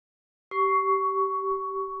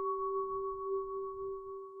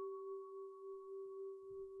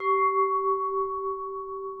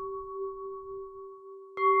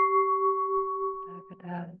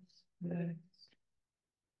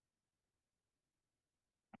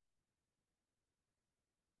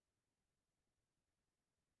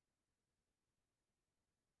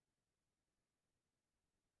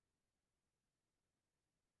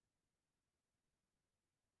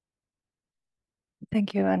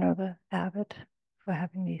Thank you, Honorable Abbot, for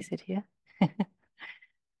having me sit here.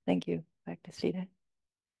 Thank you, practice leader.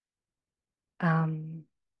 Out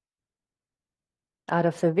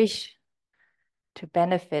of the wish to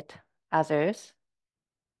benefit others,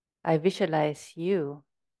 I visualize you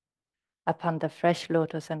upon the fresh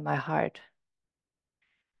lotus in my heart.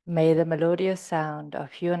 May the melodious sound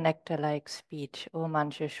of your nectar-like speech, O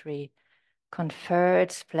Manjushri, confer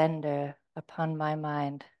its splendor upon my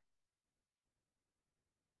mind.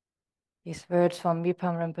 These words from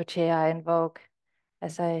Mipam Rinpoche I invoke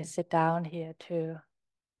as I sit down here to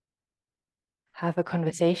have a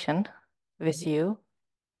conversation with you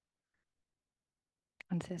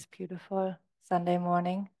on this beautiful Sunday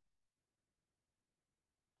morning.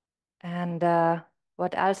 And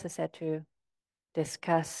what else is there to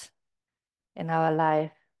discuss in our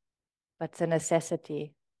life but the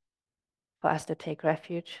necessity for us to take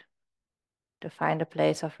refuge, to find a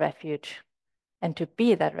place of refuge, and to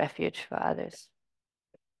be that refuge for others.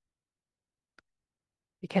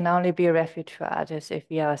 We can only be a refuge for others if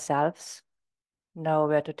we ourselves know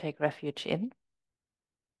where to take refuge in.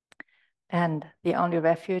 And the only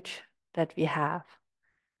refuge that we have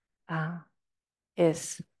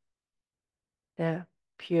is the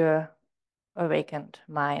pure awakened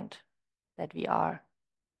mind that we are.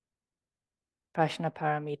 Prajna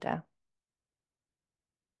Paramita,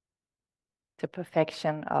 the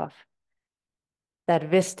perfection of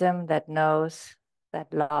that wisdom that knows,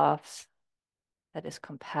 that loves, that is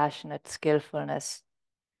compassionate, skillfulness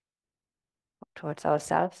towards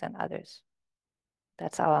ourselves and others.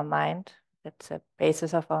 That's our mind. That's the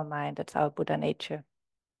basis of our mind. That's our Buddha nature.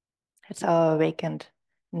 It's our awakened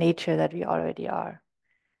nature that we already are.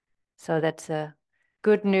 So that's a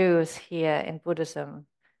good news here in Buddhism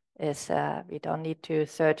is we don't need to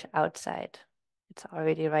search outside. It's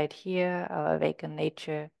already right here, our awakened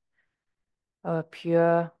nature, our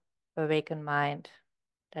pure awakened mind.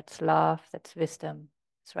 That's love, that's wisdom.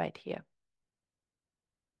 It's right here.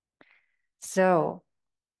 So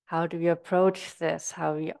how do we approach this?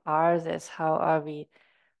 How we are this? How are we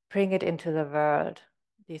bring it into the world?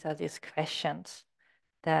 These are these questions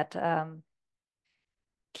that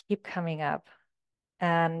keep coming up.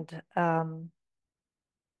 And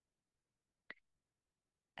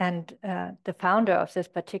the founder of this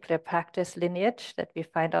particular practice lineage that we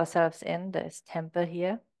find ourselves in, this temple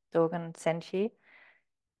here, Dogen Senshi,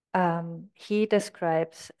 he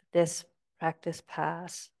describes this practice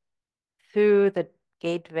path through the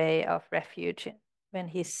gateway of refuge when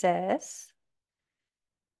he says,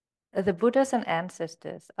 the Buddhas and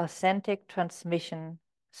ancestors' authentic transmission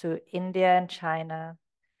through India and China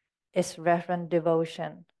is reverent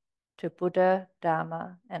devotion to Buddha,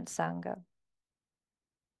 Dharma, and Sangha.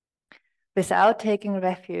 Without taking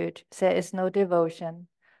refuge, there is no devotion.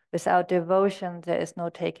 Without devotion, there is no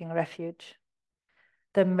taking refuge.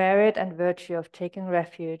 The merit and virtue of taking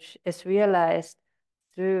refuge is realized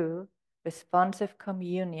through responsive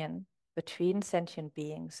communion between sentient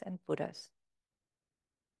beings and Buddhas.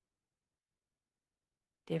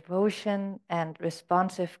 Devotion and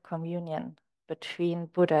responsive communion between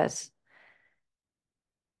Buddhas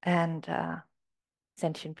and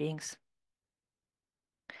sentient beings.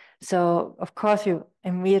 So, of course, you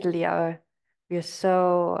immediately we're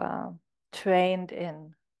so trained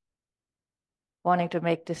in wanting to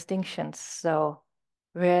make distinctions. So,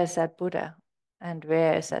 where is that Buddha and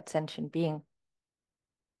where is that sentient being?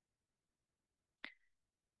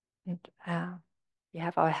 And we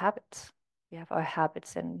have our habits. We have our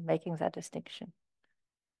habits in making that distinction.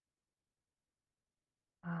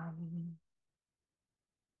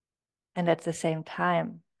 And at the same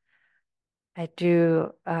time, I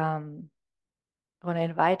do want to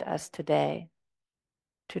invite us today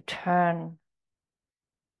to turn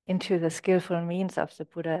into the skillful means of the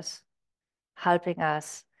Buddhas, helping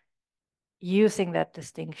us using that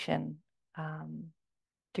distinction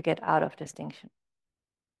to get out of distinction.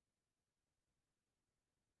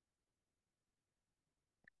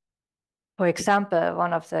 For example,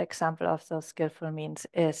 one of the examples of those skillful means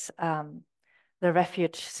is the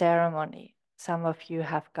refuge ceremony. Some of you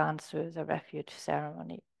have gone through the refuge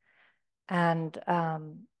ceremony. And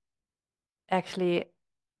actually,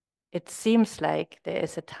 it seems like there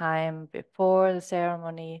is a time before the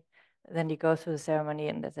ceremony, then you go through the ceremony,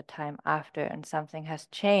 and there's a time after, and something has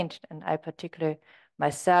changed. And I particularly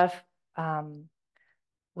myself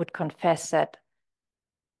would confess that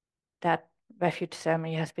that refuge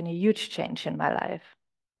ceremony has been a huge change in my life.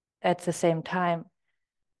 At the same time,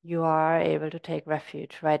 you are able to take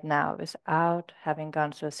refuge right now without having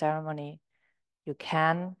gone through a ceremony. You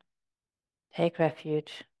can take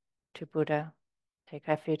refuge to Buddha, take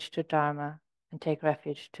refuge to Dharma, and take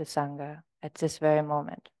refuge to Sangha at this very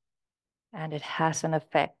moment. And it has an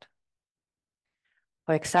effect.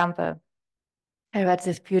 For example, I read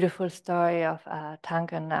this beautiful story of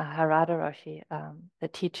Tankan Harada Roshi, the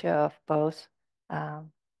teacher of both the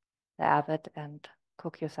abbot and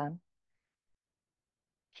Kokyo-san.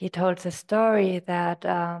 He told the story that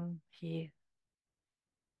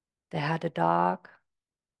they had a dog.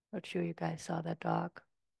 Not sure you guys saw that dog.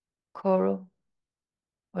 Koro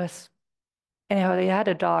was, anyhow, they had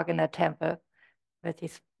a dog in a temple with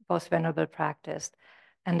his most venerable practice.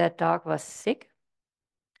 And that dog was sick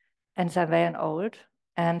and very old.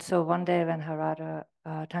 And so one day when Tankan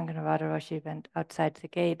Harada Roshi went outside the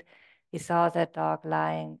gate, he saw that dog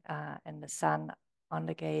lying in the sun on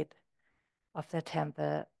the gate of the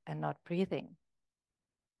temple and not breathing.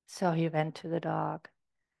 So he went to the dog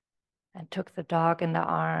and took the dog in the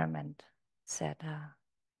arm and said,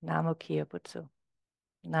 Namo Kiyo Butsu,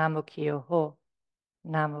 Namo Kiyo Ho,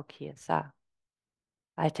 Namo Kiyo Sa.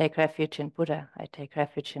 I take refuge in Buddha, I take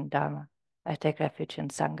refuge in Dharma, I take refuge in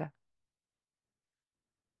Sangha.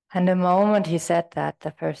 And the moment he said that,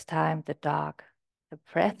 the first time, the dog, the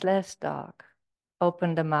breathless dog,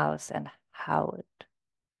 opened the mouth and howled.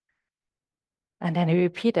 And then he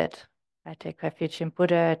repeated, I take refuge in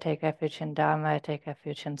Buddha, I take refuge in Dharma, I take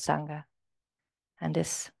refuge in Sangha. And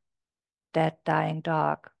this dead, dying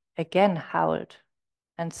dog again howled.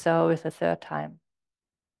 And so with the third time.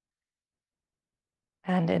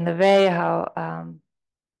 And in the way how Tankan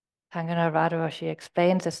Harada Roshi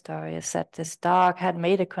explains the story is that this dog had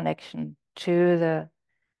made a connection to the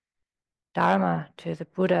Dharma, to the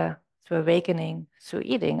Buddha, through awakening, through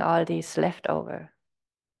eating all these leftover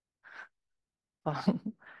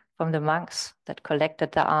from the monks that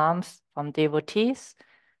collected the alms from devotees,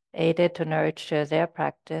 ate it to nourish their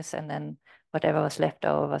practice, and then whatever was left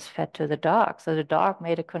over was fed to the dog. So the dog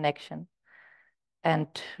made a connection. And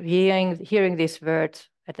hearing these words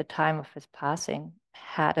at the time of his passing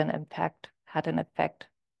had an impact, had an effect.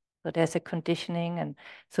 So there's a conditioning, and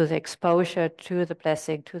so the exposure to the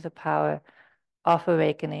blessing, to the power of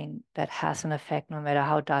awakening that has an effect no matter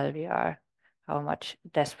how dull we are, how much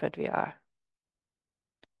desperate we are.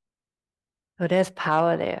 So there's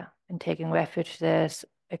power there in taking refuge. There's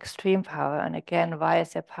extreme power. And again, why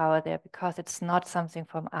is there power there? Because it's not something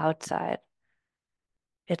from outside.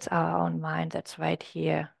 It's our own mind that's right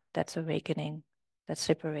here. That's awakening. That's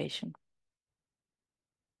liberation.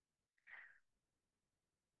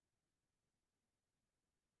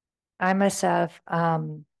 I myself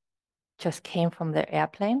just came from the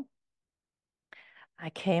airplane.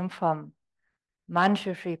 I came from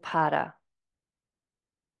Manjushri Pada,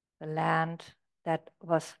 the land that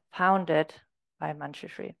was founded by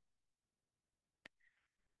Manjushri.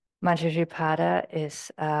 Manjushri Pada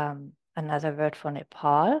is another word for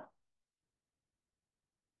Nepal.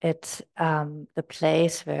 It's the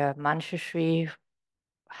place where Manjushri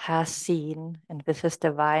has seen, and with his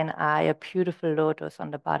divine eye, a beautiful lotus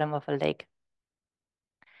on the bottom of a lake.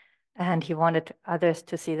 And he wanted others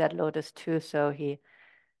to see that lotus too, so he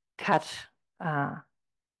cut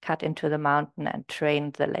into the mountain and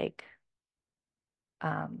drained the lake,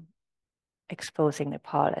 exposing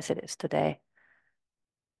Nepal as it is today.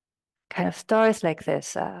 Kind of stories like this,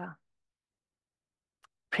 stories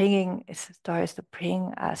to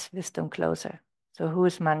bring us wisdom closer. So who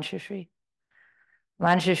is Manjushri?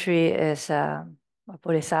 Manjushri is a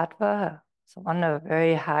Bodhisattva, so one of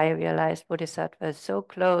very high realized Bodhisattva, so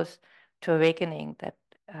close to awakening that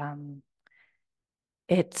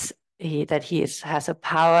he has a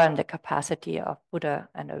power and the capacity of Buddha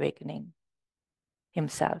and awakening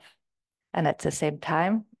himself. And at the same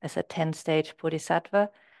time, as a 10-stage Bodhisattva,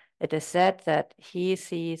 it is said that he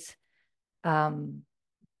sees the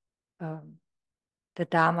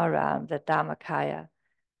Dharma realm, the Dharmakaya,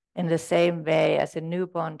 in the same way as a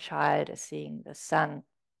newborn child is seeing the sun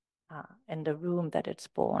in the room that it's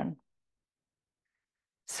born.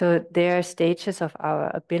 So there are stages of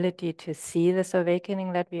our ability to see this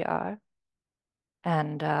awakening that we are,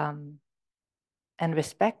 and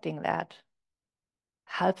respecting that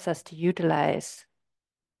helps us to utilize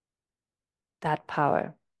that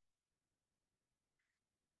power.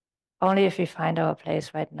 Only if we find our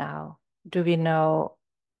place right now do we know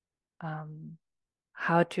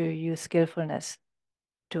how to use skillfulness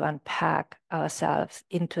to unpack ourselves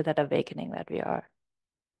into that awakening that we are.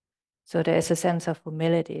 So there is a sense of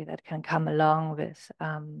humility that can come along with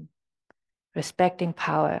respecting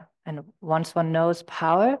power. And once one knows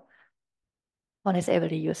power, one is able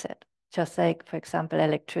to use it. Just like, for example,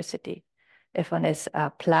 electricity. If one is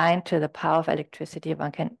blind to the power of electricity,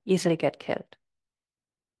 one can easily get killed.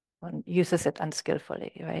 One uses it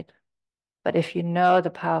unskillfully, right? But if you know the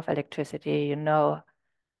power of electricity, you know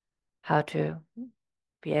how to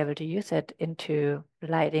be able to use it into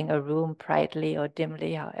lighting a room brightly or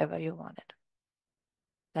dimly, however you want it.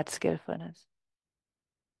 That's skillfulness.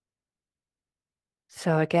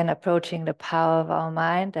 So again, approaching the power of our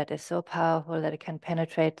mind that is so powerful that it can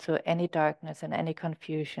penetrate through any darkness and any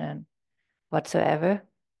confusion whatsoever.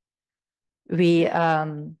 We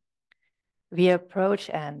approach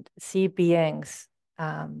and see beings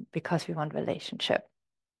because we want relationship.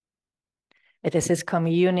 It is this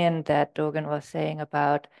communion that Dogen was saying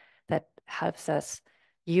about that helps us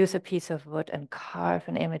use a piece of wood and carve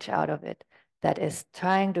an image out of it that is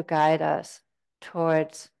trying to guide us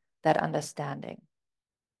towards that understanding.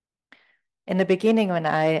 In the beginning, when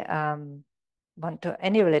I went to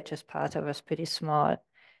any religious path, I was pretty small,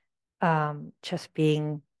 just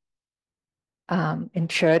being in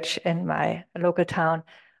church in my local town,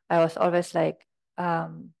 I was always like,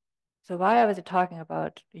 so why was it talking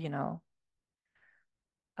about,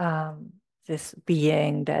 this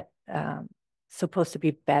being that supposed to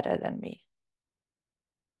be better than me?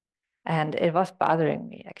 And it was bothering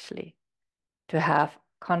me actually to have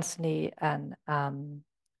constantly an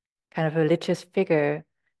kind of religious figure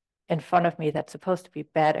in front of me that's supposed to be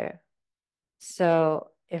better.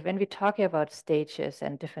 So if when we're talking about stages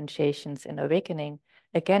and differentiations in awakening,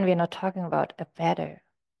 again, we're not talking about a better.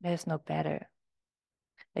 There's no better.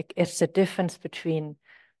 Like it's the difference between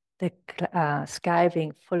the sky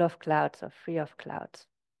being full of clouds or free of clouds.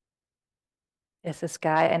 Is the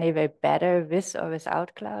sky anyway better with or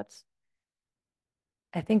without clouds?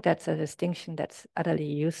 I think that's a distinction that's utterly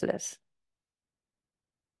useless.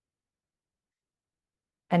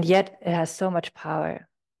 And yet it has so much power.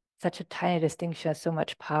 Such a tiny distinction has so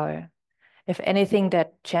much power. If anything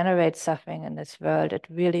that generates suffering in this world, it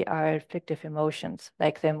really are afflictive emotions,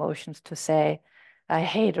 like the emotions to say, I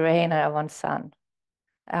hate rain and I want sun.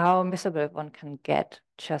 How miserable one can get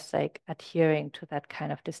just like adhering to that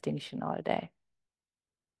kind of distinction all day.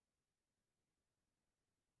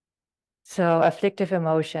 So afflictive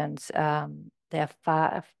emotions, there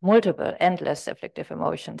are multiple, endless afflictive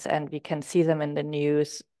emotions, and we can see them in the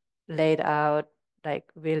news laid out, like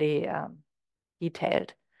really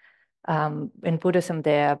detailed. In Buddhism,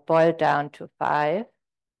 they are boiled down to 5.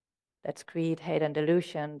 That's greed, hate, and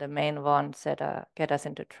delusion, the main ones that get us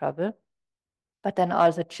into trouble. But then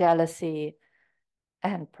also jealousy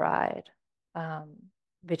and pride,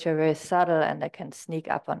 which are very subtle and they can sneak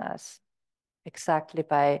up on us exactly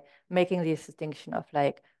by making this distinction of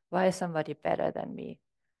like, why is somebody better than me?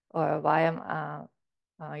 Or why am,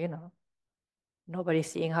 nobody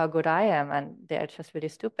seeing how good I am and they're just really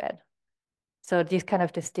stupid. So this kind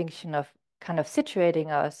of distinction of kind of situating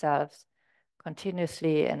ourselves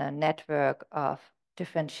continuously in a network of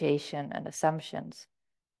differentiation and assumptions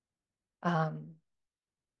um,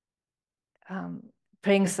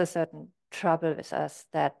 brings a certain trouble with us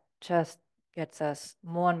that just gets us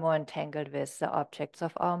more and more entangled with the objects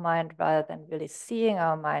of our mind rather than really seeing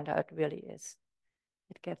our mind how it really is.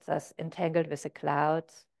 It gets us entangled with the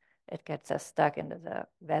clouds. It gets us stuck into the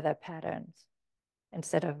weather patterns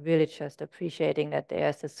instead of really just appreciating that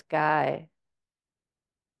there's a sky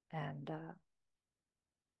and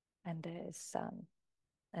there is sun.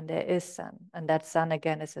 And there is sun. And that sun,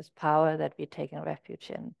 again, is this power that we take in refuge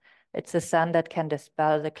in. It's the sun that can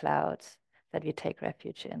dispel the clouds that we take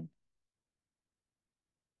refuge in.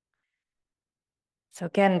 So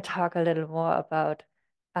again, talk a little more about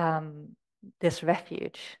this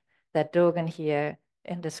refuge that Dogen here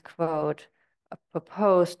in this quote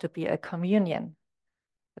proposed to be a communion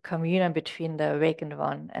between the awakened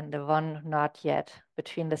one and the one not yet,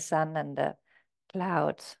 between the sun and the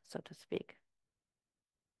clouds, so to speak.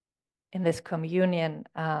 In this communion,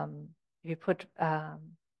 we put,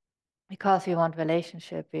 because we want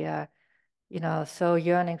relationship, we are, so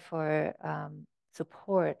yearning for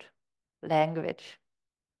support, language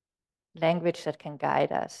that can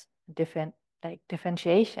guide us,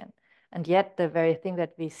 differentiation. And yet the very thing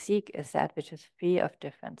that we seek is that which is free of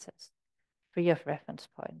differences, free of reference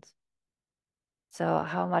points. So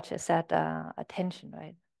how much is that attention,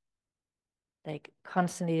 right? Like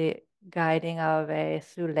constantly guiding our way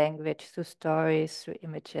through language, through stories, through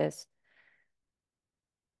images.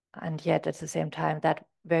 And yet at the same time, that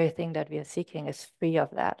very thing that we are seeking is free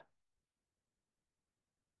of that.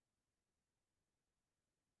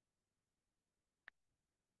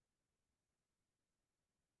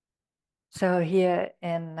 So here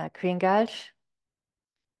in Green Gulch,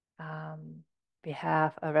 we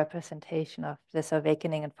have a representation of this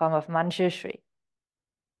awakening in form of Manjushri.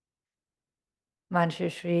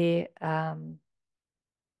 Manjushri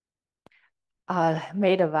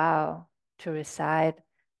made a vow to reside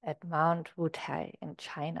at Mount Wutai in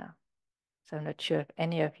China. So I'm not sure if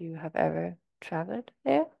any of you have ever traveled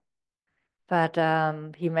there, but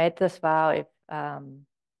he made this vow if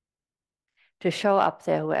to show up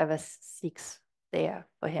there whoever seeks there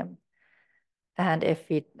for him, and if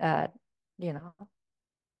he, you know,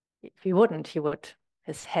 if he wouldn't,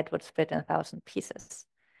 his head would split in 1,000 pieces.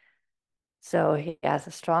 So he has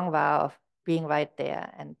a strong vow of being right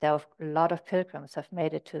there, and there are a lot of pilgrims have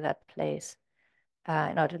made it to that place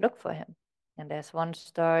in order to look for him. And there's one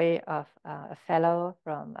story of a fellow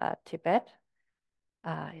from Tibet.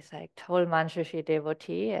 He's like total Manjushri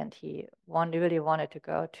devotee, and he really wanted to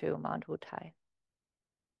go to Mount Wutai,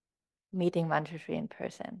 meeting Manjushri in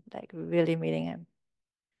person, like really meeting him.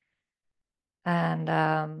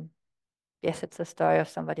 And yes, it's a story of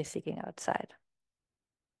somebody seeking outside.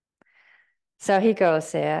 So he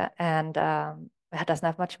goes there and doesn't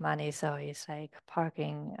have much money, so he's like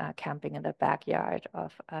camping in the backyard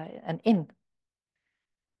of an inn.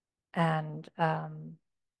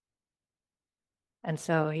 And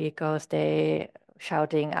so he goes there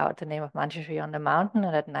shouting out the name of Manjushri on the mountain,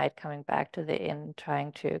 and at night coming back to the inn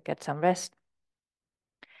trying to get some rest.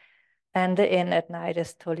 And the inn at night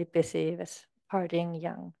is totally busy with partying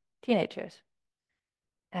young teenagers.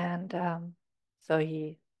 And so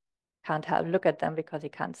he can't help look at them because he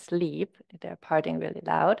can't sleep. They're partying really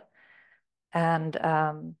loud. And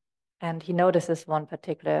he notices one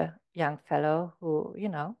particular young fellow who,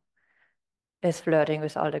 is flirting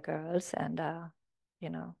with all the girls and, you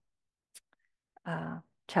know,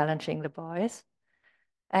 challenging the boys.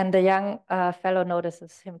 And the young fellow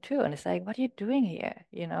notices him too, and is like, "What are you doing here?"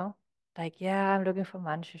 Like, "Yeah, I'm looking for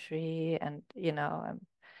Manjushri, and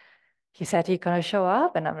he said he's gonna show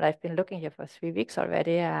up, and I've been looking here for 3 weeks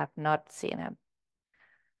already. I have not seen him."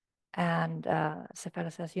 And the fellow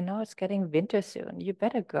says, "It's getting winter soon. You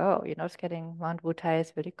better go. Mount Wutai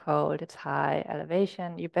is really cold. It's high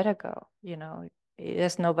elevation. You better go.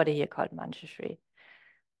 There's nobody here called Manjushri."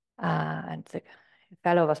 And the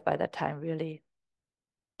fellow was by that time really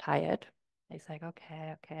tired. He's like,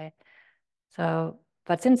 "Okay, okay." So,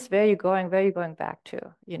 but since where are you going? Where are you going back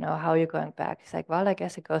to? How are you going back? He's like, "Well, I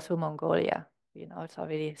guess it goes through Mongolia. It's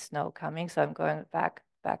already snow coming, so I'm going back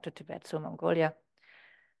to Tibet, through Mongolia."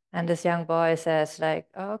 And this young boy says, like,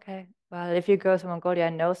 "Oh, okay. Well, if you go to Mongolia, I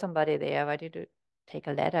know somebody there. Why don't you take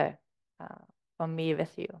a letter from me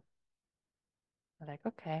with you?" I'm like,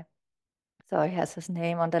 "Okay." So he has his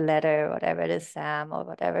name on the letter, whatever it is, Sam or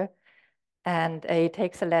whatever. And he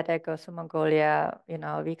takes a letter, goes to Mongolia,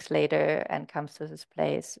 weeks later, and comes to this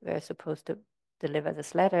place where he's supposed to deliver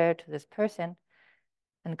this letter to this person,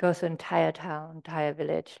 and goes to entire town, entire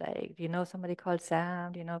village. Like, "Do you know somebody called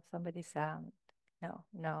Sam? Do you know somebody, Sam?"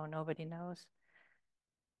 No, nobody knows.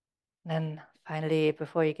 And then finally,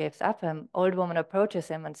 before he gives up, an old woman approaches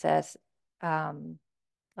him and says, "Oh,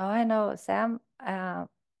 I know, Sam,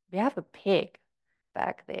 we have a pig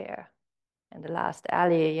back there in the last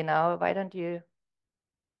alley, why don't you,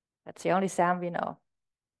 that's the only Sam we know."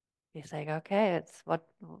 He's like, "Okay, it's what,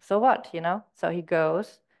 so what, So he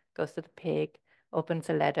goes to the pig, opens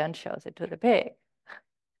the letter and shows it to the pig.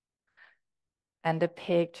 And the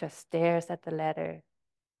pig just stares at the letter,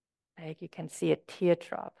 like you can see a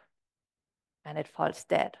teardrop, and it falls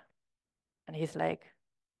dead. And he's like,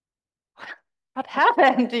 "What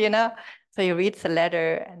happened?" So he reads the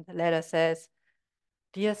letter, and the letter says,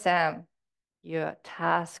 "Dear Sam, your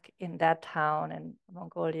task in that town in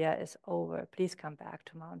Mongolia is over. Please come back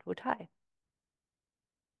to Mount Wutai."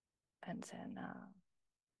 And then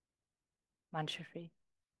Manjushri.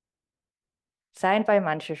 Signed by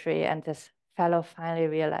Manjushri, and this fellow finally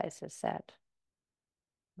realizes that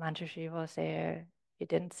Manjushri was there. He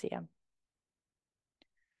didn't see him.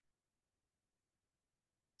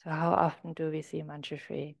 So how often do we see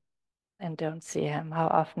Manjushri and don't see him? How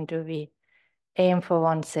often do we aim for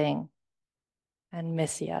one thing and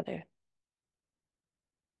miss the other?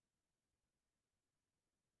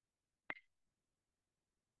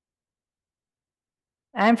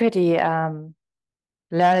 I'm pretty not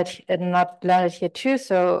learned here too,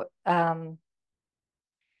 so I'm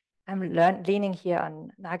leaning here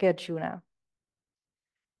on Nagarjuna,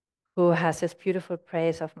 who has this beautiful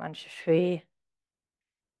praise of Manjushri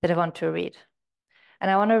that I want to read. And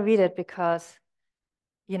I want to read it because,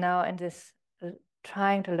 in this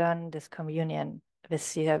trying to learn this communion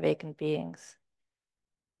with the awakened beings,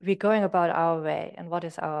 we're going about our way. And what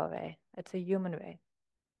is our way? It's a human way.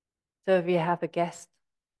 So if we have a guest,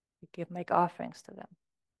 we make offerings to them.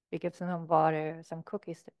 We give them water, some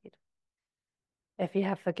cookies to eat. If we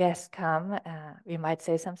have a guest come, we might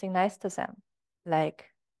say something nice to them,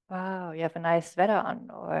 like, "Wow, you have a nice sweater on,"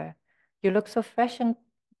 or You look so fresh and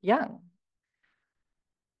young.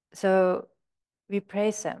 So we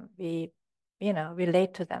praise them, we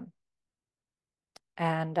relate to them.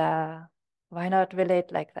 And why not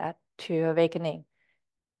relate like that to awakening?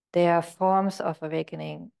 There are forms of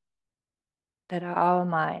awakening that are our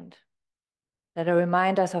mind, that are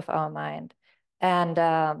reminders of our mind. And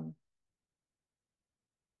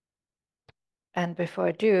before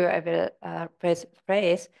I do, I will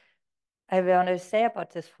praise. I want to say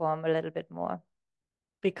about this form a little bit more.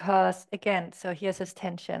 Because again, so here's this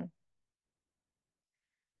tension.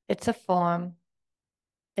 It's a form.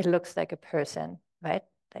 It looks like a person, right?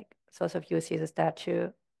 Like those of you see the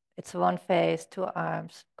statue. It's one face, two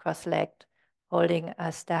arms, cross-legged, holding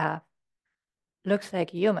a staff. Looks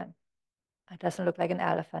like a human. It doesn't look like an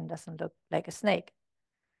elephant, doesn't look like a snake.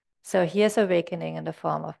 So here's awakening in the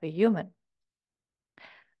form of a human.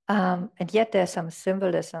 And yet there's some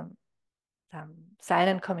symbolism, some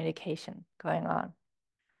silent communication going on.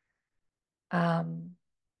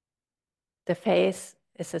 The face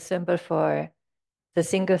is a symbol for the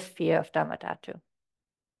single sphere of Dharma.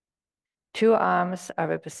 Two arms are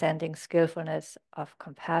representing skillfulness of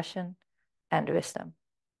compassion and wisdom.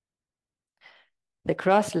 The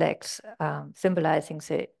cross legs symbolizing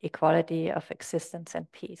the equality of existence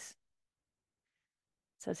and peace.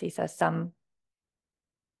 So these are some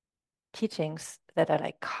teachings that are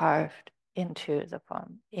like carved into the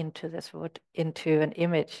form, into this wood, into an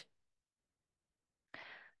image.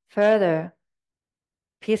 Further,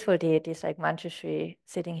 peaceful deities like Manjushri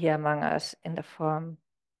sitting here among us in the form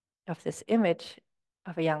of this image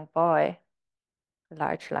of a young boy, a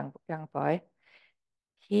large young boy.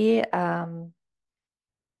 He's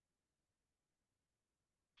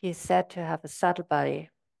said to have a subtle body,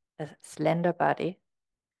 a slender body,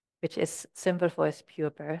 which is symbol for his pure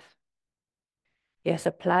birth. He has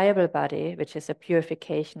a pliable body, which is a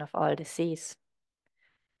purification of all disease.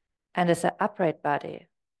 And has an upright body,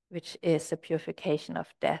 which is a purification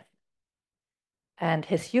of death. And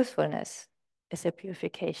his youthfulness is a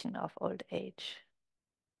purification of old age.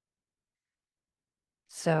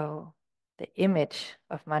 So the image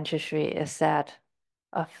of Manjushri is that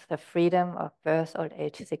of the freedom of birth, old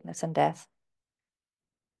age, sickness, and death.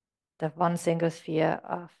 The one single sphere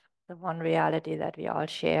of the one reality that we all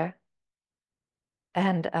share.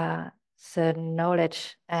 And the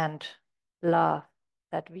knowledge and love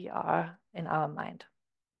that we are in our mind.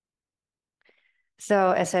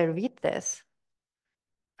 So as I read this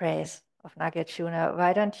praise of Nagarjuna,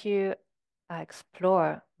 why don't you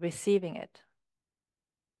explore receiving it?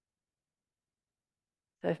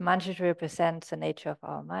 So if Manjushri represents the nature of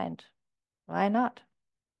our mind, why not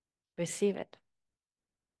receive it?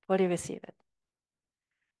 Fully receive it.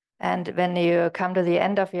 And when you come to the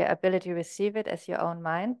end of your ability to receive it as your own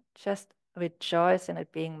mind, just rejoice in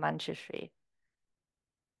it being Manjushri.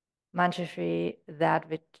 Manjushri, that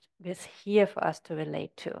which is here for us to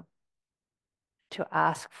relate to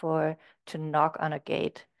ask for, to knock on a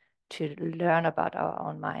gate, to learn about our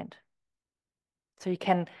own mind. So you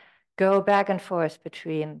can go back and forth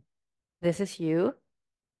between this is you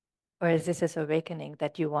or this is awakening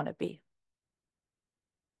that you want to be.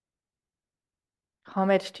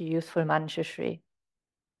 Homage to youthful Manjushri.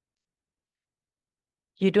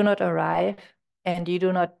 You do not arrive and you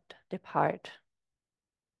do not depart.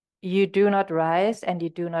 You do not rise and you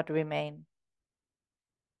do not remain.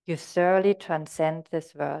 You thoroughly transcend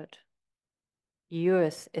this world.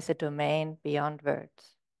 Yours is a domain beyond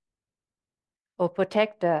words. O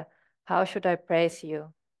protector, how should I praise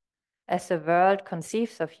you? As the world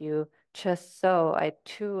conceives of you, just so I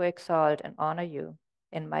too exalt and honor you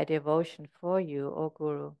in my devotion for you, O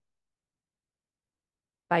Guru.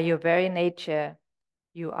 By your very nature,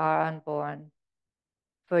 you are unborn.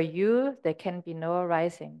 For you, there can be no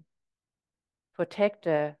arising.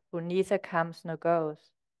 Protector who neither comes nor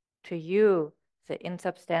goes, to you, the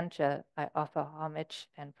insubstantial, I offer homage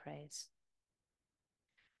and praise.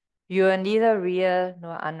 You are neither real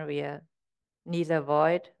nor unreal, neither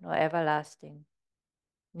void nor everlasting,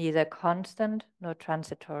 neither constant nor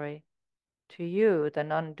transitory. To you, the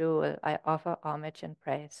non-dual, I offer homage and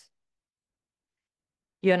praise.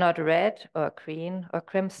 You are not red or green or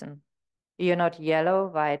crimson. You are not yellow,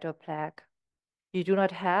 white, or black. You do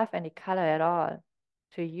not have any color at all.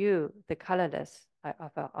 To you, the colorless, I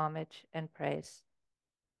offer homage and praise.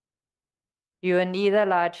 You are neither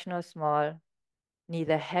large nor small,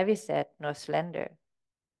 neither heavy-set nor slender.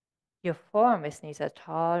 Your form is neither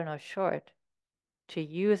tall nor short. To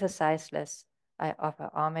you, the sizeless, I offer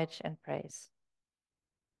homage and praise.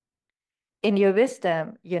 In your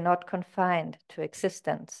wisdom, you're not confined to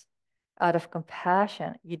existence. Out of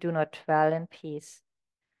compassion, you do not dwell in peace.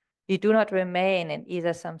 You do not remain in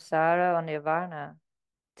either samsara or nirvana.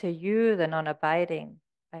 To you, the non-abiding,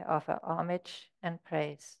 I offer homage and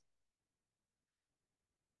praise.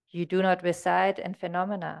 You do not reside in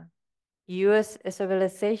phenomena. Yours is a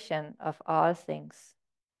realization of all things.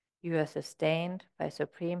 You are sustained by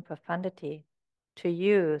supreme profundity. To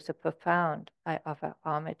you, the profound, I offer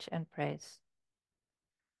homage and praise.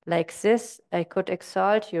 Like this, I could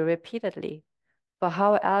exalt you repeatedly, for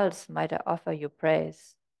how else might I offer you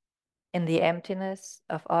praise? In the emptiness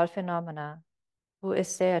of all phenomena, who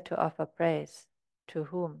is there to offer praise? To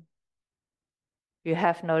whom? You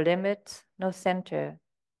have no limits, no center.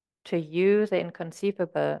 To you, the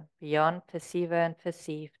inconceivable, beyond perceiver and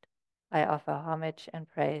perceived, I offer homage and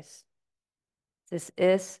praise. This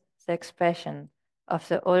is the expression of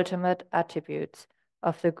the ultimate attributes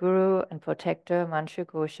of the Guru and Protector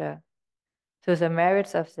Manjushri. Through the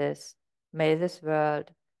merits of this, may this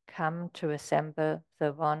world come to resemble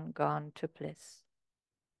the one gone to bliss.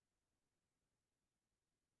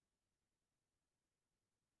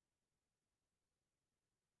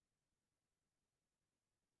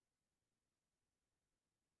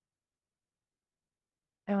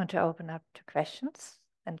 I want to open up to questions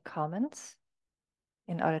and comments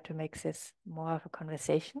in order to make this more of a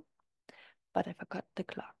conversation, but I forgot the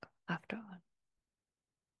clock after all.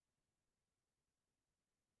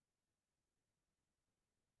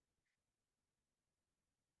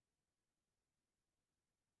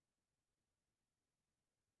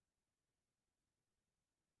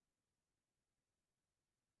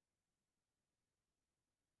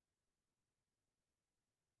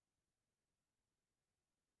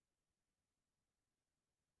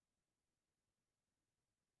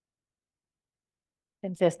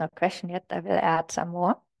 Since there's no question yet, I will add some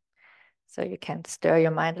more so you can stir your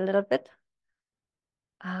mind a little bit.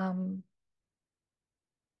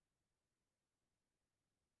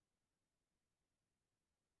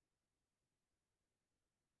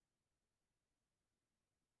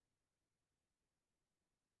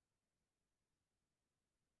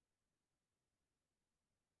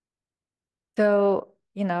 So,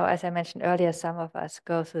 as I mentioned earlier, some of us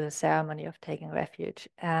go through the ceremony of taking refuge.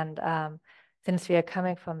 And since we are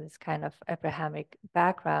coming from this kind of Abrahamic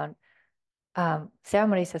background,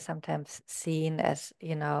 ceremonies are sometimes seen as,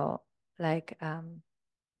 like a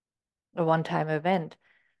one-time event.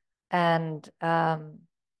 And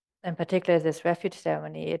in particular, this refuge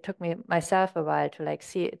ceremony, it took me myself a while to like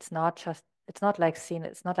see it's not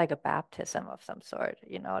like a baptism of some sort,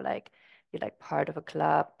 like you're like part of a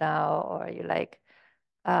club now, or you like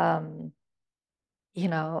um,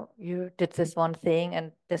 you did this one thing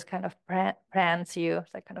and this kind of brands you,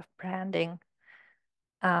 it's like kind of branding.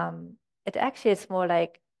 It actually is more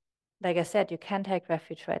like I said, you can take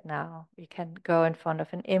refuge right now. You can go in front of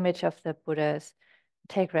an image of the Buddhas,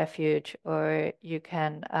 take refuge, or you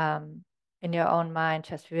can, in your own mind,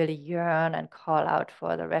 just really yearn and call out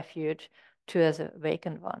for the refuge to the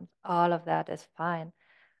awakened one. All of that is fine.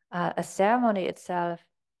 A ceremony itself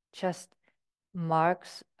just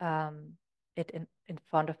marks it in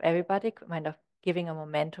front of everybody, kind of giving a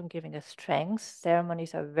momentum, giving a strength.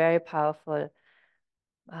 Ceremonies are very powerful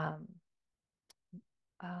um,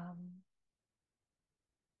 um,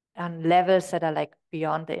 on levels that are like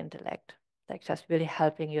beyond the intellect, like just really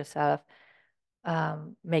helping yourself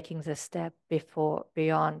making the step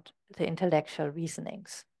beyond the intellectual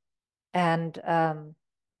reasonings. And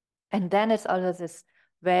then it's also this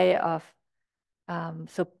way of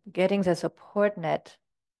so getting the support net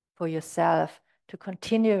for yourself to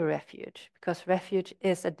continue refuge, because refuge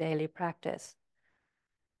is a daily practice.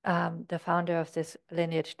 The founder of this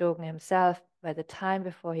lineage, Dogen himself, by the time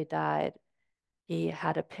before he died, he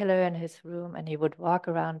had a pillar in his room and he would walk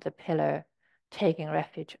around the pillar taking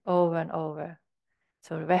refuge over and over.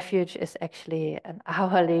 So refuge is actually an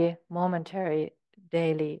hourly, momentary,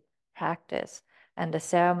 daily practice. And the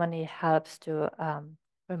ceremony helps to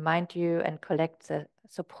remind you and collect the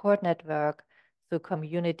support network through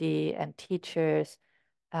community and teachers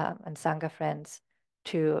and Sangha friends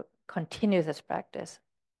to continue this practice.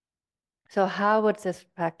 So how would this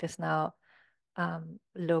practice now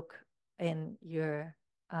look in your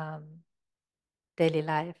daily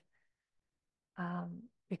life?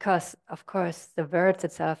 Because, of course, the words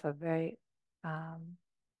itself are very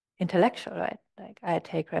intellectual, right? Like I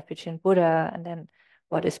take refuge in Buddha, and then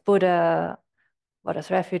what is Buddha? What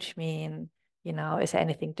does refuge mean? Is there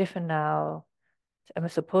anything different now? Am I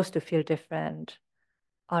supposed to feel different?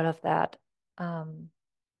 All of that. I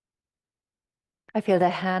feel the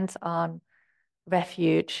hands-on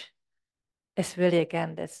refuge is really,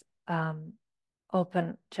 again, this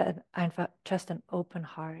open, just an open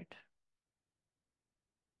heart.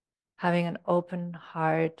 having an open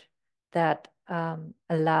heart that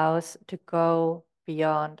allows to go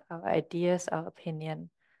beyond our ideas, our opinion,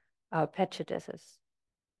 our prejudices.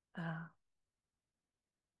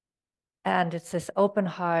 And it's this open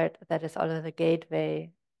heart that is also the gateway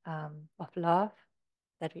of love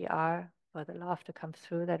that we are, for the love to come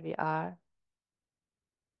through that we are.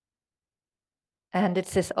 And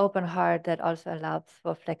it's this open heart that also allows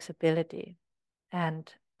for flexibility.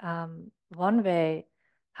 And one way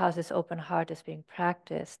how this open heart is being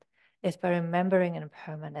practiced is by remembering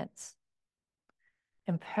impermanence.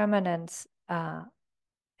 Impermanence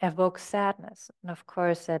evokes sadness. And of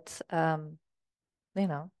course, that's, you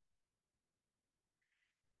know,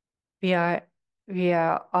 we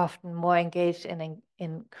are often more engaged in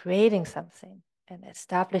creating something and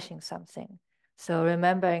establishing something. So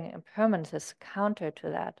remembering impermanence is counter to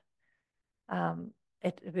that.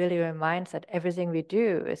 It really reminds that everything we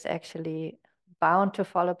do is actually bound to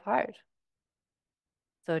fall apart.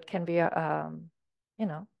 So it can be, you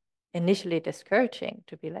know, initially discouraging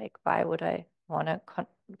to be like, why would I want to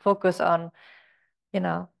focus on, you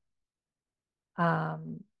know,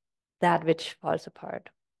 that which falls apart?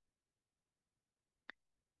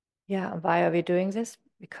 Yeah, and why are we doing this?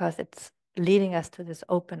 Because it's leading us to this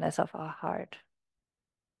openness of our heart.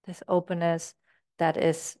 This openness that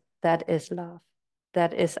is love.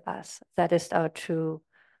 That is us. That is our true,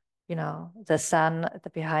 you know, the sun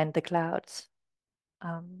behind the clouds.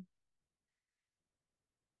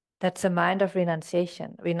 That's a mind of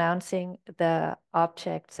renunciation, renouncing the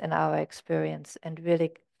objects in our experience and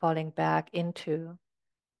really falling back into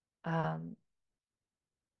the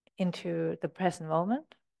present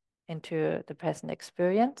moment, into the present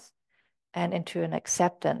experience, and into an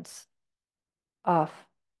acceptance of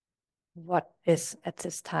what is at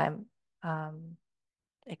this time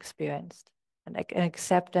experienced, and like an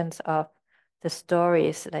acceptance of the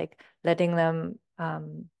stories, like letting them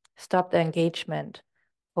stop the engagement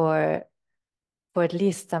for at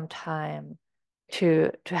least some time,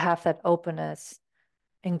 to have that openness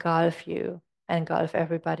engulf you, engulf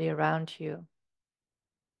everybody around you.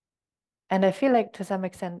 And I feel like to some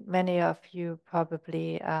extent, many of you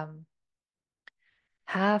probably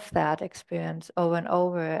have that experience over and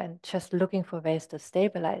over and just looking for ways to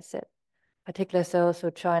stabilize it. Particularly those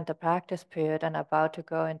who joined the practice period and are about to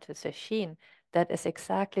go into sesshin, that is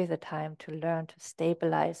exactly the time to learn to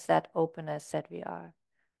stabilize that openness that we are,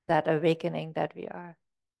 that awakening that we are.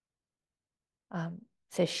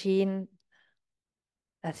 Sesshin,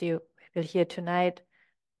 as you will hear tonight,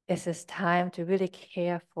 is this time to really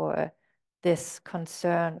care for this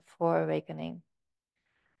concern for awakening,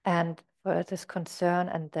 and for this concern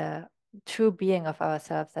and the true being of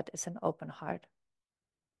ourselves that is an open heart.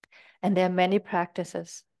 And there are many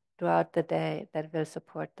practices throughout the day that will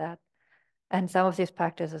support that. And some of these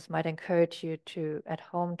practices might encourage you to, at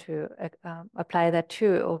home, to apply that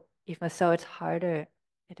too, or even so it's harder.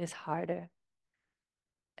 It is harder.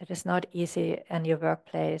 It is not easy in your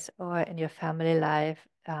workplace or in your family life,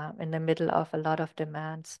 in the middle of a lot of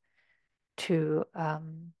demands, to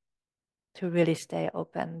really stay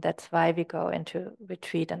open. That's why we go into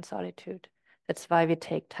retreat and solitude. That's why we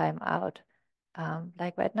take time out.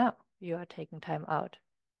 Like right now, you are taking time out.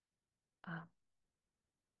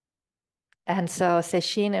 And so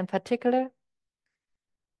sesshin in particular,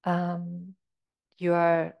 you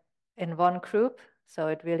are in one group, so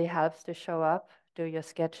it really helps to show up, do your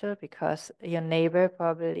schedule, because your neighbor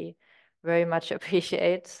probably very much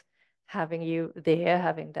appreciates having you there,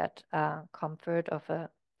 having that comfort of a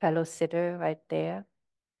fellow sitter right there.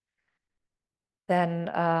 Then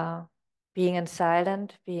being in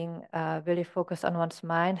silent, being really focused on one's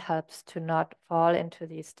mind helps to not fall into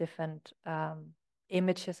these different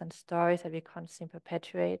images and stories that we constantly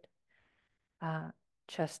perpetuate.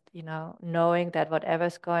 Just, you know, knowing that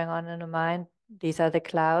whatever's going on in the mind, these are the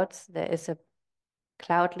clouds. There is a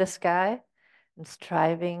cloudless sky, and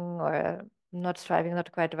striving, or not striving,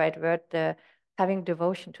 not quite the right word, having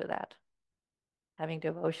devotion to that. Having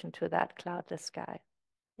devotion to that cloudless sky.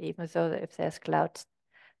 Even though if there's clouds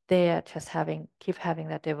there, just keep having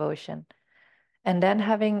that devotion. And then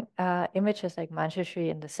having images like Manjushri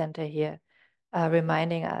in the center here,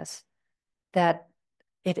 reminding us that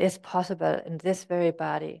it is possible in this very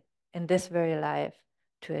body, in this very life,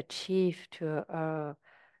 to achieve, to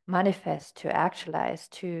manifest, to actualize,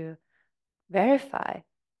 to verify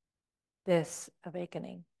this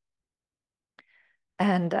awakening.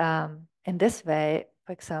 And in this way,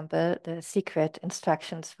 for example, the secret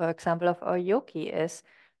instructions, for example, of our yogi is,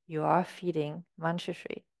 you are feeding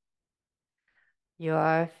Manjushri. You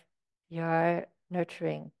are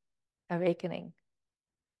nurturing awakening.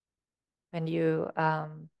 When you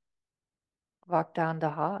walk down the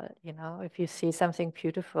hall, if you see something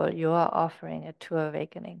beautiful, you are offering it to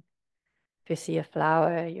awakening. If you see a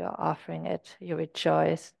flower, you're offering it, you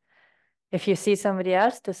rejoice. If you see somebody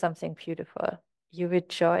else do something beautiful, you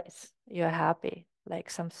rejoice, you're happy. Like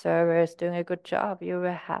some server is doing a good job, you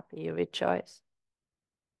were happy, you rejoice.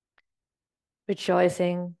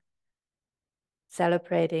 Rejoicing,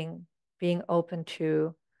 celebrating, being open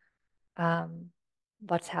to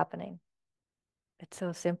what's happening. It's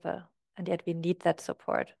so simple, and yet we need that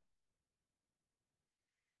support.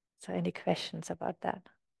 So any questions about that?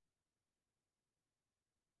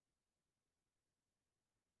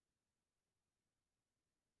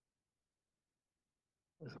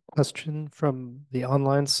 Question from the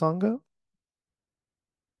online Sangha.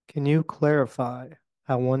 Can you clarify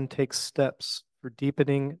how one takes steps for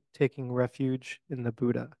deepening taking refuge in the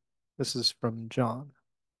Buddha? This is from John.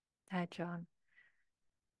 Hi, John.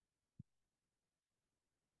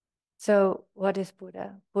 So what is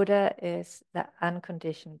Buddha? Buddha is the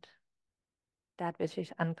unconditioned, that which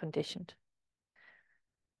is unconditioned.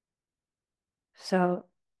 So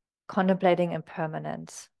contemplating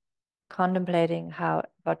impermanence, contemplating how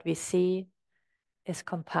what we see is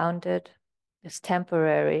compounded, is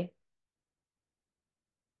temporary.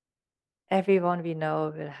 Everyone we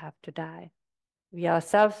know will have to die. We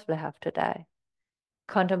ourselves will have to die.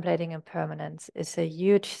 Contemplating impermanence is a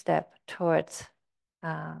huge step towards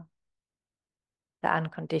the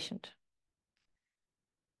unconditioned.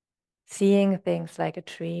 Seeing things like a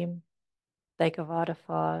dream, like a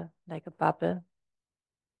waterfall, like a bubble,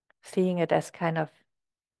 seeing it as kind of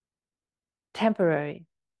temporary,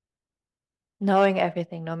 knowing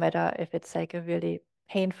everything, no matter if it's like a really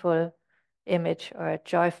painful image or a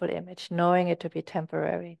joyful image, knowing it to be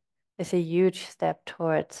temporary is a huge step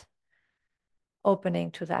towards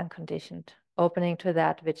opening to the unconditioned, opening to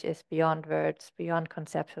that which is beyond words, beyond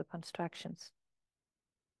conceptual constructions.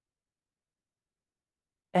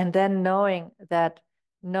 And then knowing that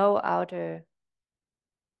no outer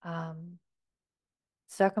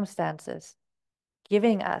circumstances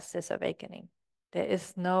giving us this awakening. There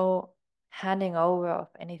is no handing over of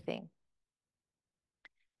anything.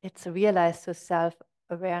 It's realized through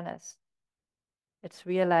self-awareness. It's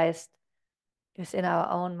realized within our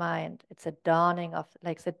own mind. It's a dawning of,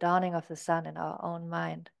 like the dawning of the sun in our own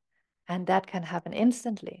mind. And that can happen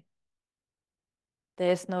instantly.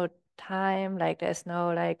 There is no time, like there's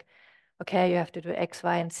no like, okay, you have to do X,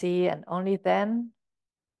 Y, and Z, and only then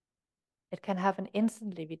it can happen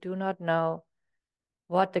instantly. We do not know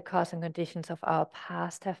what the cause and conditions of our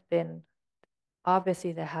past have been.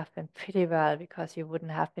 Obviously, they have been pretty well, because you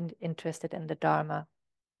wouldn't have been interested in the Dharma.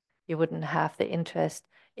 You wouldn't have the interest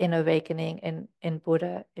in awakening in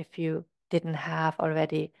Buddha if you didn't have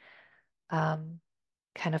already kind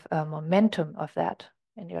of a momentum of that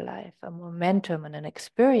in your life, a momentum and an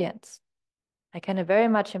experience. I can very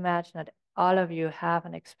much imagine that all of you have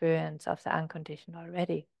an experience of the unconditioned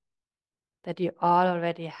already, that you all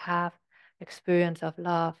already have experience of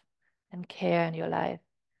love and care in your life.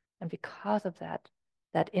 And because of that,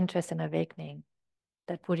 that interest in awakening,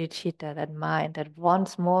 that bodhicitta, that mind that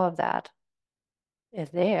wants more of that, is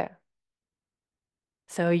there.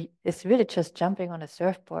 So it's really just jumping on a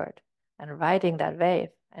surfboard and riding that wave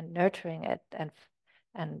and nurturing it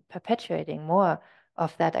and perpetuating more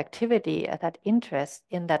of that activity, that interest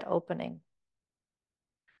in that opening.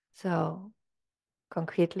 So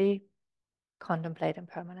concretely, contemplate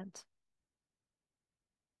impermanence.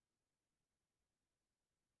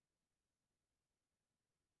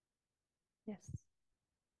 Yes.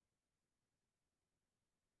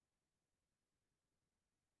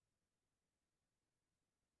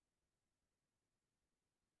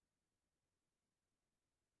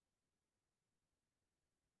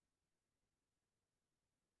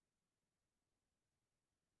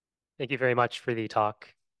 Thank you very much for the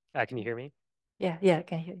talk. Can you hear me? Yeah, I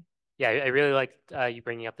can hear you. Yeah, I really liked you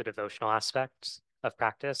bringing up the devotional aspect of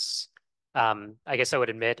practice. I guess I would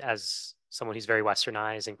admit, as someone who's very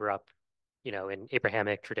Westernized and grew up, in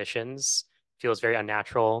Abrahamic traditions, feels very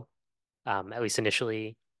unnatural, at least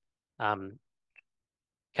initially, um,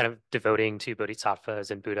 kind of devoting to bodhisattvas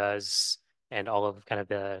and Buddhas and all of kind of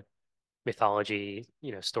the mythology,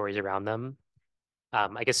 stories around them.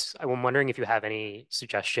 I guess I'm wondering if you have any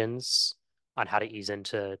suggestions on how to ease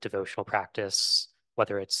into devotional practice,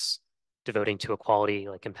 whether it's devoting to a quality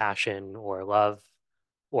like compassion or love,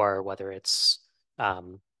 or whether it's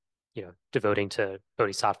devoting to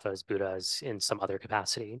bodhisattvas, Buddhas in some other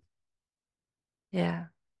capacity. Yeah.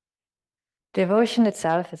 Devotion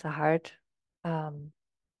itself is a hard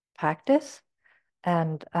practice.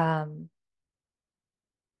 And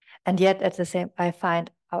yet at the same, I find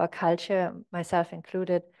our culture, myself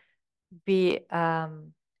included, we more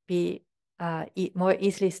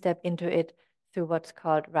easily step into it through what's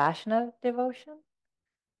called rational devotion.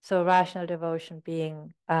 So rational devotion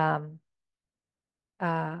being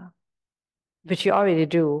which you already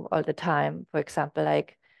do all the time. For example,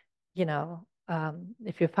 like,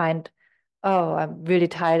 if you find, oh, I'm really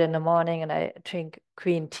tired in the morning and I drink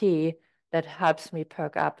green tea that helps me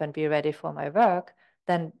perk up and be ready for my work,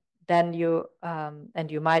 then you and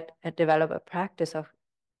you might develop a practice of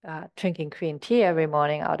drinking green tea every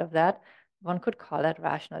morning out of that. One could call that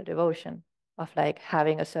rational devotion, of like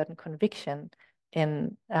having a certain conviction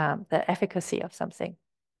in the efficacy of something.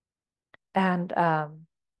 And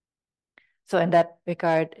so in that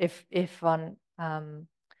regard, if one,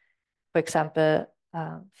 for example,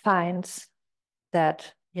 finds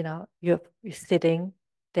that you're sitting,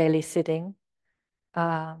 daily sitting,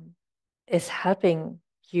 is helping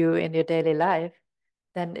you in your daily life,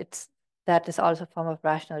 then that is also a form of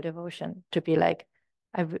rational devotion, to be like,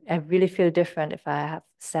 I really feel different if I have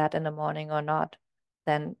sat in the morning or not.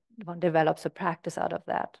 Then one develops a practice out of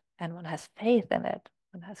that, and one has faith in it.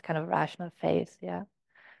 One has kind of rational faith, yeah.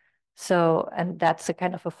 So, and that's a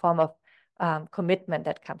kind of a form of commitment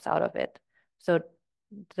that comes out of it. So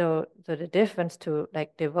the difference to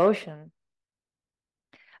like devotion,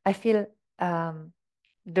 I feel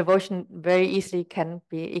devotion very easily can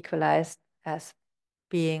be equalized as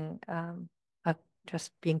being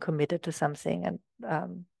just being committed to something and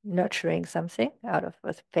nurturing something out of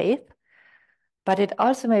with faith. But it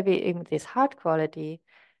also may be in this heart quality.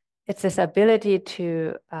 It's this ability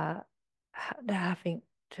to have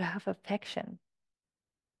affection.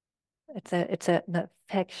 It's an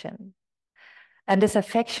affection, and this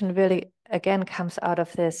affection really again comes out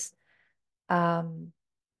of this knowing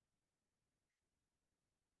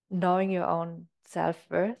your own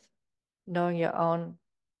self-worth, knowing your own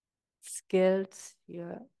skills,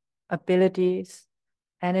 your abilities,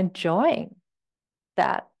 and enjoying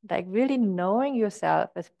that, like really knowing yourself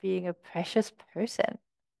as being a precious person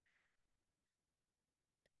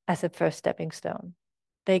as a first stepping stone.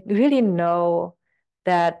 Like really know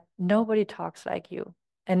that nobody talks like you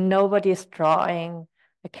and nobody is drawing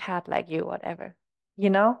a cat like you, whatever.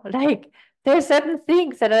 Like there's certain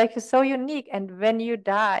things that are like so unique. And when you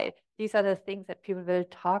die, these are the things that people will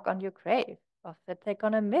talk on your grave of, that they're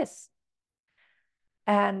gonna miss.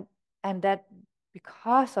 And that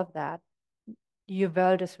because of that, your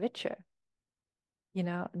world is richer.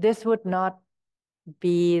 This would not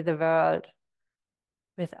be the world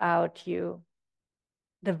without you.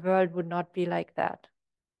 The world would not be like that.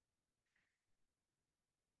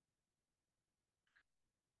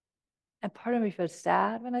 And part of me feels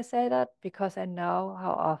sad when I say that, because I know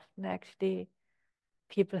how often actually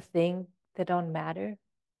people think they don't matter.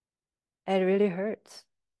 And it really hurts.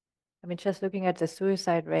 I mean, just looking at the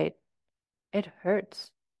suicide rate, it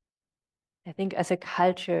hurts. I think as a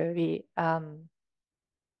culture, we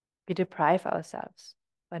deprive ourselves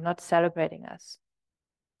by not celebrating us.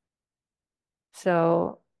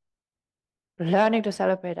 So learning to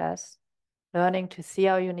celebrate us, learning to see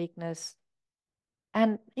our uniqueness,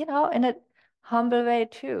 and in a humble way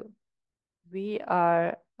too. We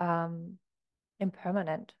are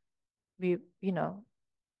impermanent.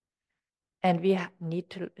 And we need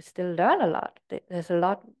to still learn a lot. There's a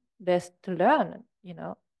lot there's to learn,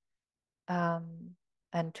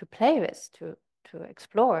 and to play with, to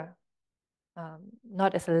explore,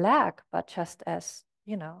 not as a lack, but just as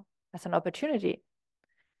as an opportunity.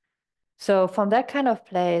 So from that kind of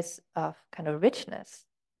place of kind of richness,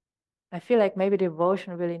 I feel like maybe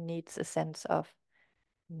devotion really needs a sense of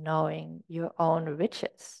knowing your own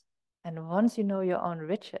riches. And once you know your own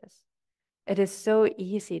riches, it is so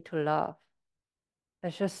easy to love.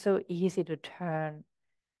 It's just so easy to turn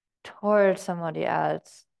towards somebody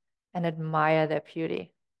else and admire their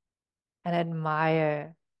beauty and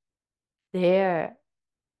admire their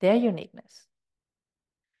uniqueness.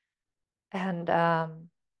 And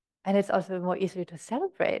it's also more easily to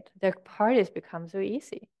celebrate. Their parties become so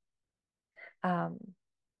easy. And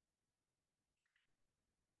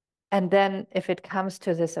then if it comes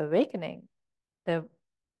to this awakening, the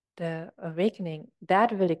awakening,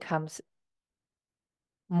 that really comes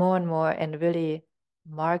more and more and really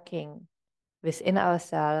marking within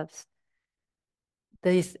ourselves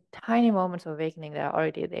these tiny moments of awakening that are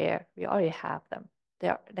already there. We already have them.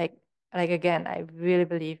 They're like again, I really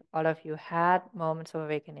believe all of you had moments of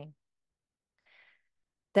awakening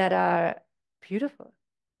that are beautiful.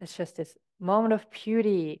 It's just this moment of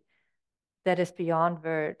beauty that is beyond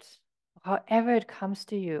words. However it comes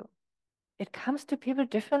to you, it comes to people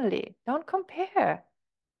differently. Don't compare.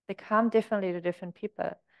 They come differently to different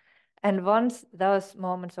people. And once those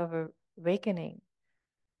moments of awakening,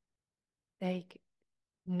 they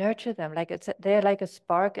nurture them, like they're like a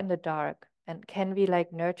spark in the dark. And can we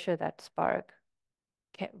like nurture that spark?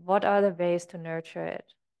 What are the ways to nurture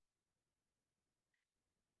it?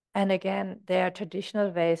 And again, there are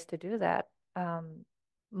traditional ways to do that.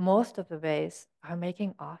 Most of the ways are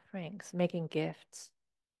making offerings, making gifts.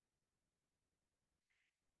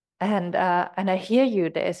 And I hear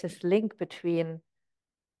you, there is this link between,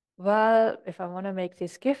 well, if I want to make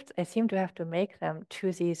these gifts, I seem to have to make them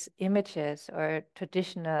to these images or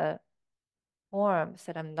traditional forms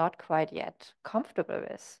that I'm not quite yet comfortable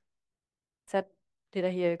with. Did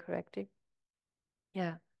I hear you correctly?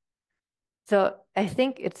 Yeah. So I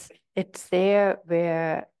think it's there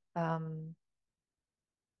where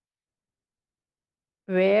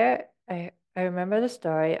I remember the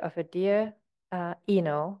story of a dear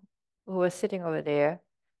Eno who was sitting over there,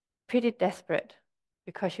 pretty desperate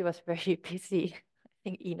because she was very busy. I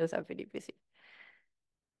think Enos are pretty busy.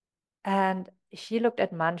 And she looked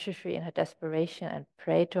at Manjushri in her desperation and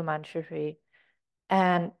prayed to Manjushri.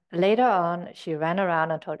 And later on, she ran around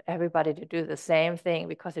and told everybody to do the same thing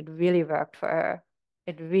because it really worked for her.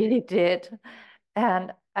 It really did.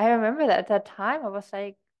 And I remember that at that time, I was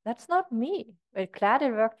like, that's not me. We're glad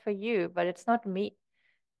it worked for you, but it's not me.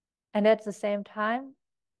 And at the same time,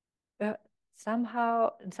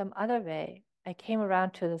 somehow, in some other way, I came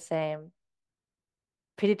around to the same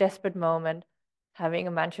pretty desperate moment, having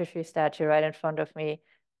a Manjushri statue right in front of me,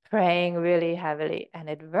 praying really heavily, and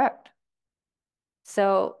it worked.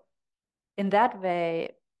 So in that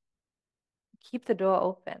way, keep the door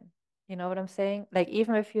open. You know what I'm saying? Like,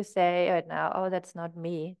 even if you say right now, oh, that's not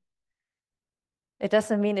me, it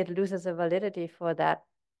doesn't mean it loses a validity for that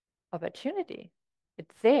opportunity.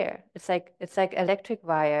 It's there. It's like electric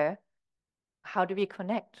wire. How do we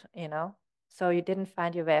connect, you know? So you didn't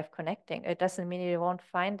find your way of connecting. It doesn't mean you won't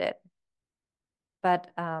find it.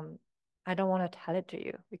 But I don't want to tell it to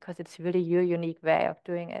you because it's really your unique way of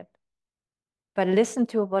doing it. But listen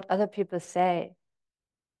to what other people say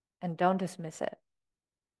and don't dismiss it.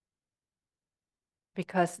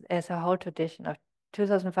 Because there's a whole tradition of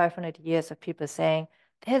 2,500 years of people saying,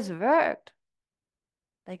 this worked.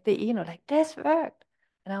 Like like this worked.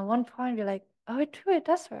 And at one point, we're like, oh, true, it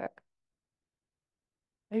does work.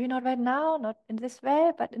 Maybe not right now, not in this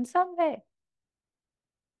way, but in some way.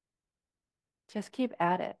 Just keep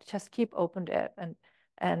at it. Just keep open to it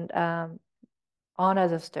and honor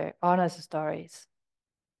the stories.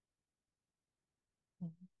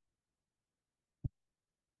 Mhm.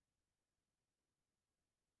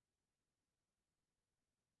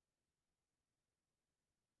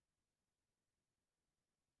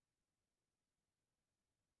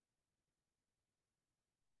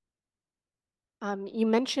 You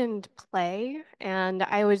mentioned play, and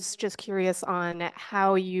I was just curious on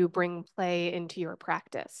how you bring play into your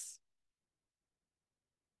practice.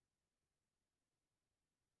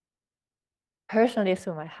 Personally,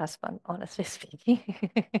 through my husband, honestly speaking.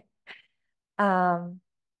 And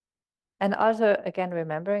also, again,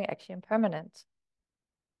 remembering actually impermanence.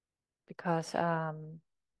 Because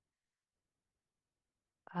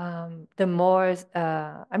the more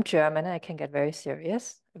I'm German, and I can get very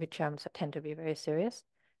serious. We Germans tend to be very serious,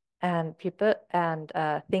 and people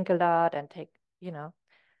think a lot and take,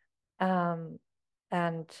 um,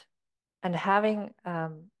 and having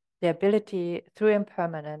the ability through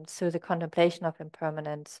impermanence, through the contemplation of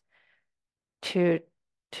impermanence, to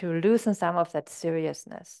loosen some of that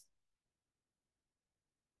seriousness.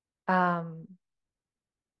 Um,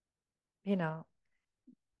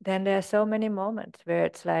 then there are so many moments where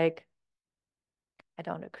it's like, I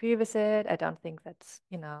don't agree with it. I don't think that's,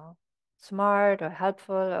 smart or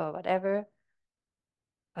helpful or whatever.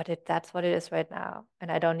 But that's what it is right now.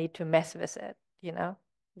 And I don't need to mess with it,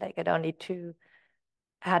 Like I don't need to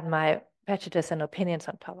add my prejudice and opinions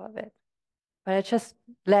on top of it. But I just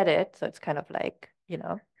let it. So it's kind of like,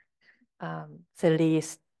 the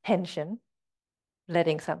least tension,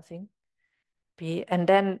 letting something be. And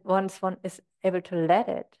then once one is able to let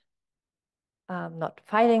it, not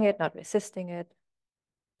fighting it, not resisting it,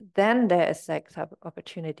 then there is like some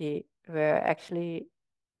opportunity where actually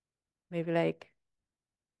maybe like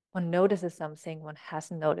one notices something one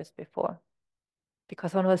hasn't noticed before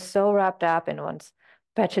because one was so wrapped up in one's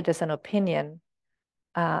prejudice and opinion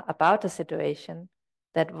about the situation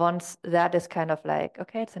that once that is kind of like,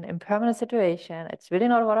 okay, it's an impermanent situation. It's really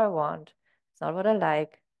not what I want. It's not what I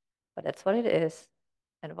like, but that's what it is.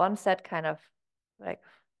 And once that kind of like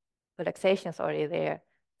relaxation is already there,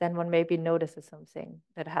 then one maybe notices something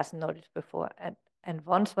that hasn't noticed before. And And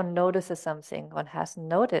once one notices something one hasn't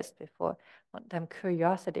noticed before, then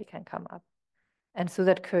curiosity can come up. And through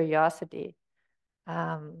that curiosity,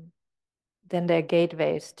 then there are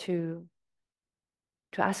gateways to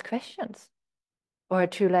ask questions or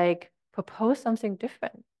to like propose something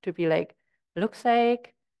different, to be like, looks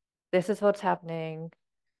like this is what's happening.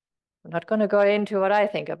 I'm not going to go into what I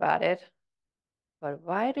think about it, but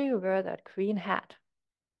why do you wear that green hat?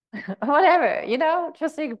 Whatever,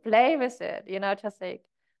 just like play with it, just like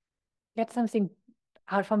get something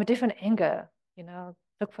out from a different angle,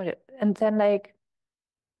 look for it. And then like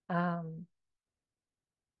the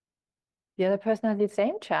other person has the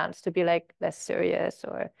same chance to be like less serious,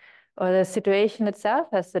 or the situation itself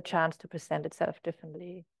has the chance to present itself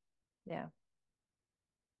differently. Yeah.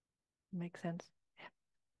 Makes sense. Yeah.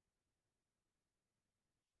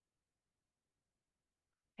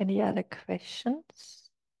 Any other questions?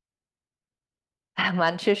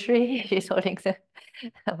 Manjushri, she's holding the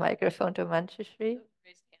microphone to Manjushri.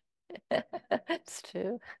 It's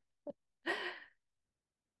true.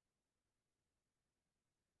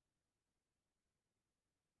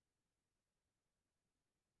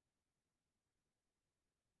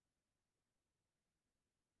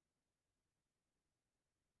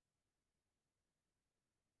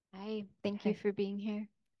 Hi, thank you for being here.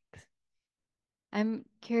 I'm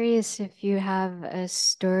curious if you have a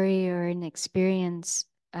story or an experience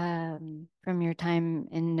from your time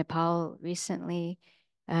in Nepal recently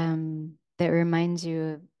that reminds you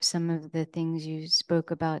of some of the things you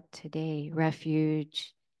spoke about today,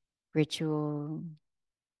 refuge, ritual,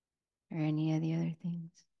 or any of the other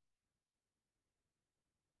things.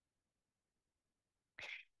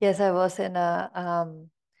 Yes, I was in a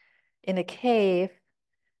cave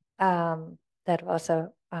that was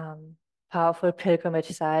a powerful pilgrimage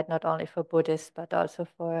site, not only for Buddhists but also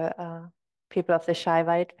for people of the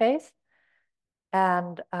Shaivite faith.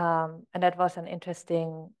 And that was an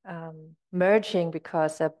interesting merging,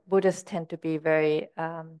 because Buddhists tend to be very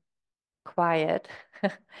quiet,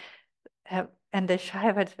 and the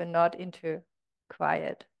Shaivites were not into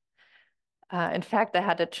quiet. In fact, I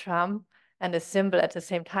had a drum and a cymbal at the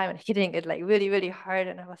same time and hitting it like really, really hard.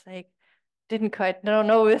 And I was like, didn't quite,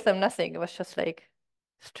 no rhythm, nothing. It was just like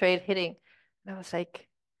straight hitting. And I was like,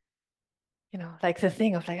 like the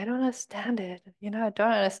thing of like, I don't understand it. I don't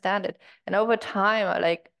understand it. And over time, I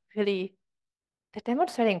like really, they're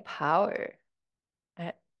demonstrating power.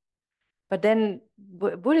 Uh, But then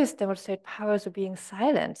Buddhists demonstrate power through being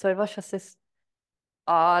silent. So it was just this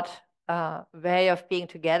odd way of being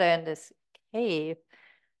together in this cave.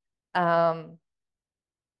 Um,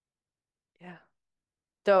 yeah.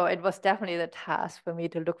 So it was definitely the task for me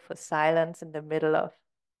to look for silence in the middle of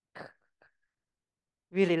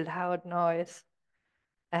really loud noise.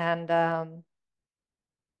 And at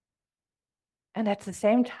the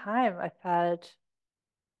same time, I felt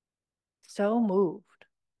so moved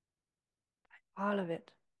by all of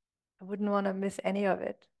it. I wouldn't want to miss any of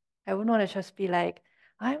it. I wouldn't want to just be like,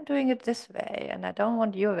 I'm doing it this way and I don't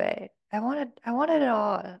want your way. I wanted it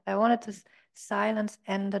all. I wanted to silence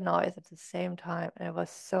and the noise at the same time. And it was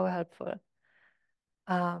so helpful.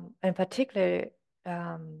 And particularly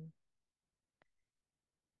the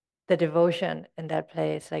devotion in that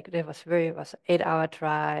place, like it was 8-hour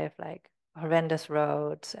drive, like horrendous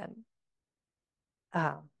roads, and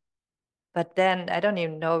but then I don't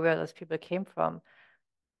even know where those people came from.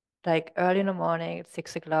 Like early in the morning at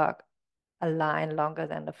 6 o'clock, a line longer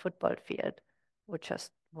than the football field, were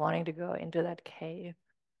just wanting to go into that cave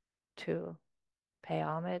to pay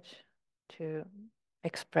homage, to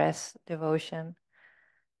express devotion.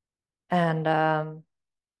 And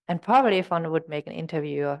probably if one would make an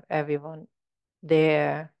interview of everyone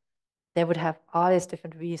there, they would have all these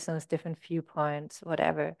different reasons, different viewpoints,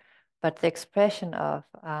 whatever. But the expression of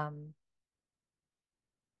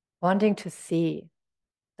wanting to see,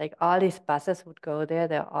 like all these buses would go there,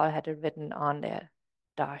 they all had it written on their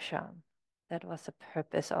darshan. That was the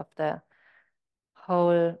purpose of the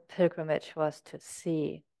whole pilgrimage, was to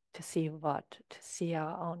see what? To see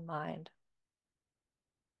our own mind.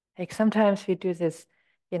 Like sometimes we do this,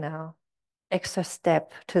 extra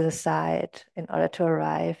step to the side in order to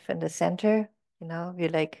arrive in the center. We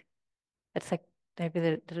like, it's like maybe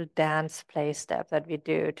the little dance play step that we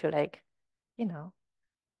do to like,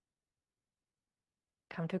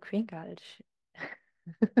 come to Green Gulch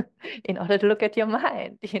in order to look at your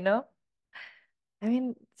mind, I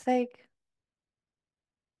mean, it's like,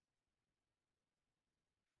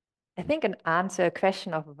 I think a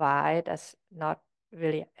question of why that's not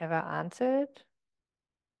really ever answered.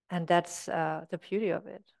 And that's the beauty of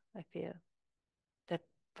it, I feel. That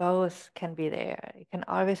both can be there. It can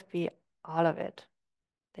always be all of it.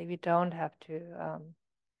 that we don't have to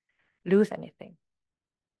lose anything.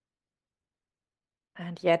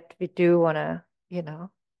 And yet we do want to,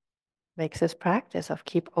 make this practice of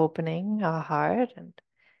keep opening our heart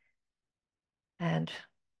and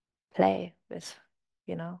play with,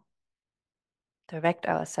 direct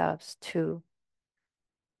ourselves to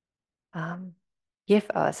give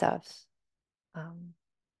ourselves,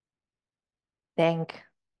 thank,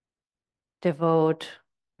 devote,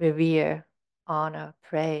 revere, honor,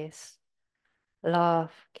 praise,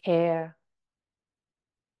 love, care.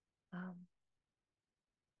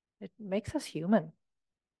 It makes us human,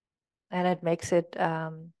 and it makes it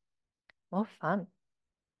more fun.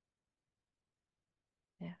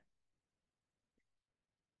 Yeah.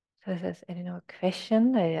 So if there's any more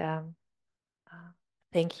question, I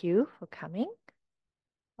thank you for coming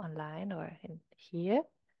online or in here,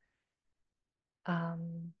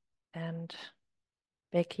 and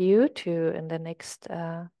beg you to in the next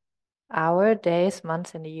hour, days,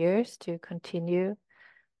 months, and years to continue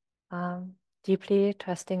deeply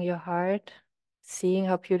trusting your heart, seeing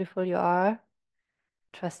how beautiful you are,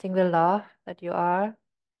 trusting the love that you are,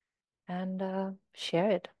 and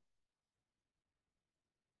share it.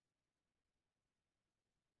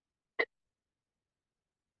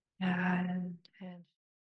 And